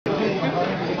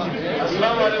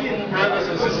alaikum, brothers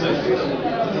and sisters.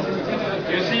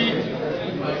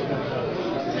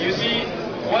 You see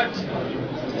what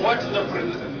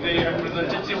the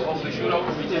representative of the Shura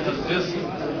Committee has just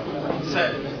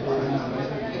said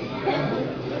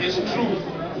is true.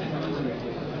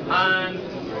 And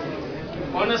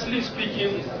honestly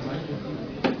speaking,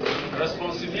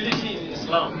 responsibility in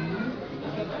Islam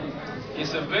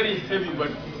is a very heavy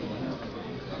burden.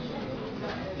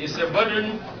 It's a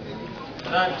burden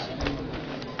that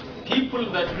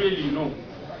people that really know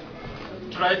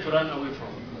try to run away from.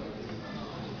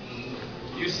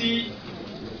 You see,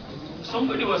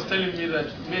 somebody was telling me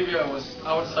that maybe I was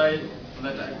outside,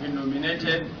 that I've been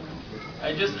nominated.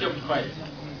 I just kept quiet.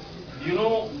 You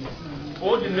know,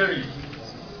 ordinarily,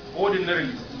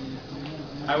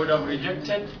 I would have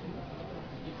rejected,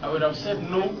 I would have said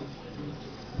no,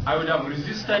 I would have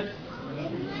resisted,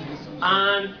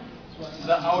 and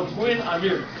the outgoing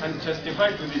Amir can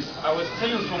testify to this. I was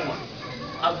telling someone,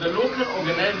 at the local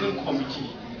organizing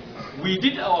committee, we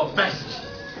did our best.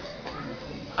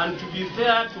 And to be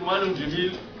fair to Madam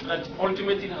Jamil, that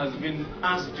ultimately has been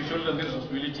asked to shoulder the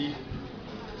responsibility.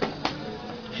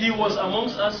 He was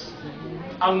amongst us,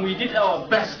 and we did our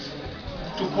best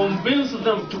to convince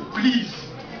them to please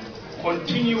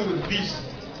continue with this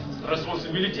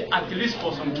responsibility at least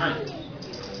for some time.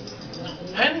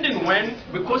 Pending when,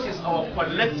 because it's our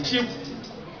collective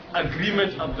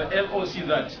agreement at the LOC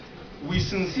that we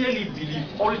sincerely believe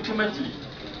ultimately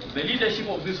the leadership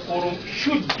of this forum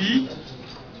should be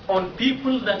on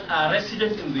people that are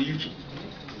resident in the UK,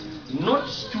 not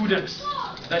students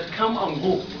that come and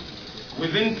go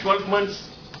within 12 months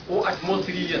or at most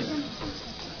 3 years.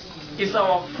 It's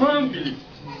our firm belief,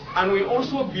 and we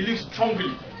also believe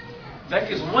strongly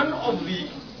that is one of the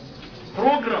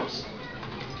programs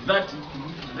that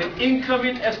the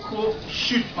incoming ESCO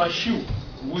should pursue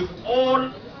with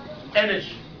all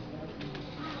energy.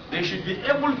 They should be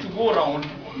able to go around,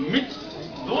 meet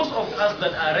those of us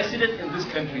that are resident in this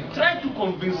country, try to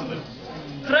convince them,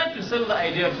 try to sell the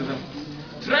idea to them,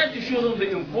 try to show them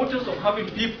the importance of having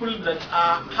people that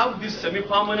have this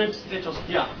semi-permanent status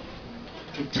here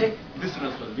to take these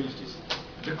responsibilities,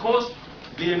 because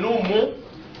they know more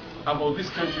about this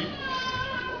country,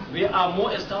 they are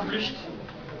more established,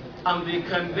 and they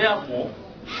can therefore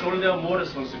shoulder more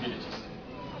responsibilities,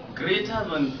 greater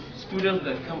than students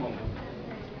that come along.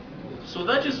 So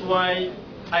that is why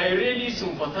I really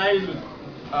sympathize with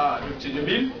Dr.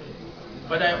 Jamil,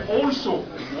 but I also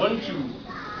want to,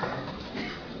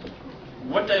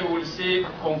 what I will say,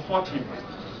 comfort him.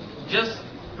 Just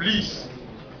please,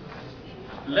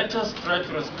 let us try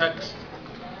to respect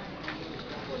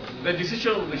the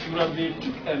decision of the Shura. They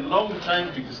took a long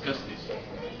time to discuss this.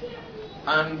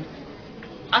 And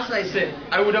as I said,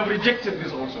 I would have rejected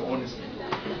this also, honestly.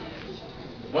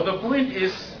 But the point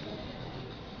is,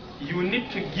 you need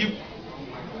to give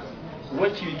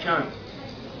what you can,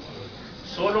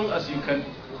 so long as you can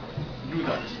do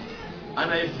that.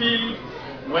 And I feel,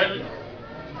 well,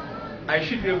 I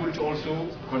should be able to also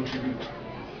contribute.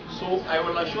 So I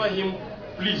will assure him,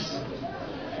 please,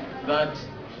 that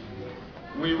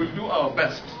we will do our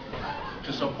best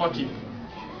to support him.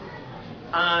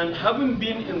 And having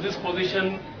been in this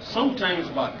position some times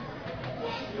back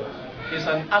is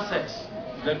an asset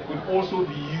that could also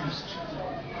be used.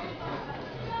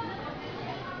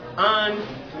 And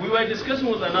we were discussing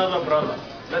with another brother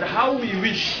that how we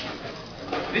wish,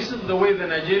 this is the way the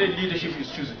Nigerian leadership is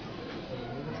choosing,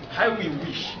 how we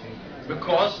wish,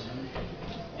 because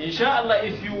inshallah,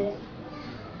 if you,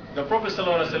 the Prophet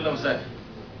ﷺ said,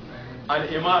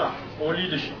 al-imara, or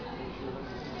leadership,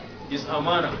 is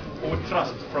amana, or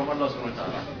trust from Allah subhanahu wa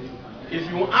ta'ala. If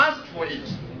you ask for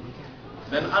it,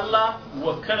 then Allah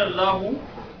wakkalallahu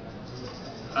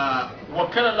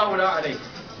la alayk.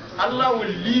 Allah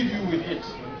will leave you with it.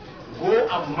 Go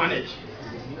and manage,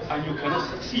 and you cannot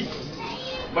succeed.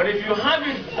 But if you have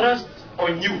it trust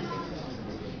on you,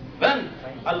 then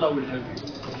Allah will help you.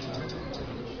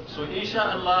 So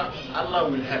inshallah, Allah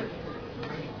will help.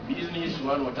 Bi-iznihi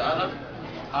subhanahu wa ta'ala.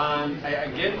 And I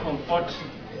again comfort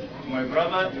my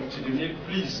brother, Dr. Jamil,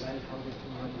 please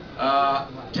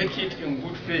take it in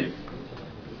good faith.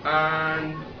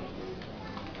 And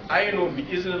I know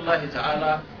bi-iznillahi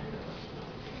ta'ala,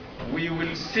 we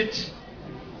will sit,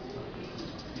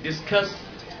 discuss,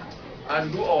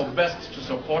 and do our best to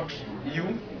support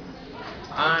you,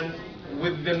 and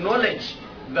with the knowledge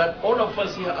that all of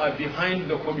us here are behind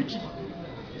the committee,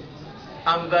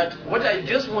 and that what I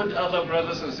just want other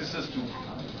brothers and sisters to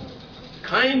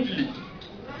kindly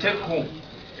take home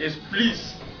is,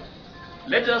 please,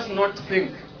 let us not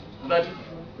think that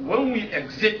when we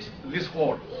exit this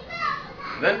hall,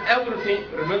 then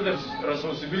everything remains the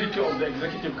responsibility of the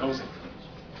Executive Council.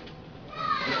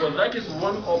 Because that is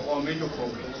one of our major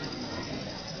problems.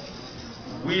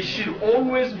 We should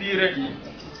always be ready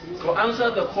to answer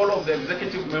the call of the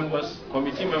executive members,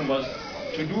 committee members,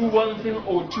 to do one thing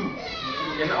or two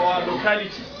in our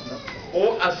locality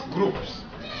or as groups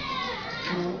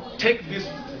to take this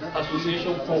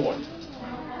association forward,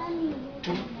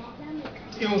 to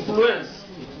influence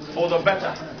for the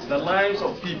better the lives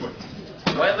of people,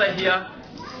 whether here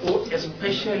or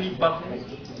especially back home.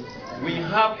 We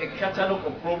have a catalog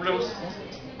of problems,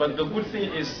 but the good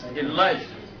thing is in life,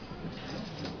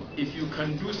 if you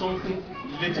can do something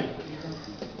little,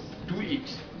 do it.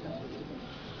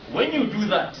 When you do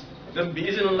that, then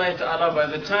bi'idhnillah ta'ala, by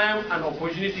the time an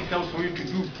opportunity comes for you to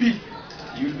do big,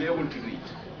 you'll be able to do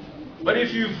it. But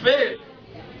if you fail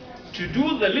to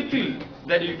do the little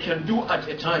that you can do at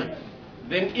a time,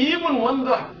 then even when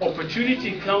the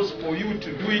opportunity comes for you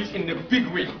to do it in a big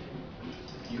way,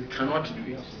 you cannot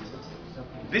do it.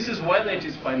 This is whether it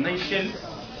is financial,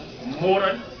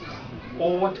 moral,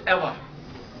 or whatever.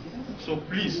 So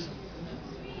please,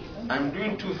 I'm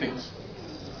doing two things: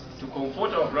 to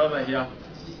comfort our brother here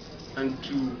and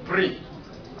to pray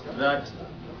that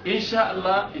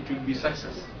inshallah it will be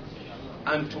success,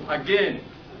 and to again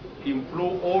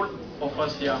implore all of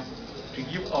us here to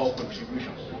give our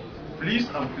contributions. Please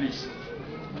and please.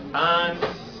 And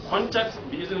contact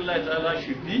bi'idhnillah ta'ala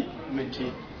should be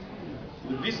maintained.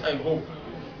 With this I hope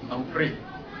and pray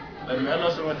that may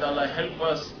Allah subhanahu wa ta'ala help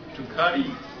us to carry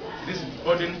this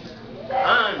burden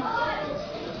and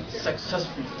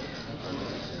successfully.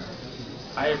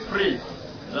 I pray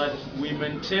that we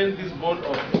maintain this bond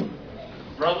of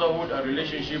brotherhood and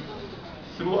relationship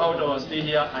throughout our stay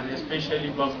here and especially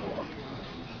back home.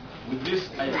 With this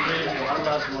I pray for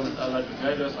Allah subhanahu wa ta'ala to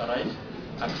guide us aright,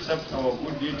 accept our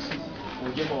good deeds,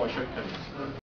 forgive our shortcomings.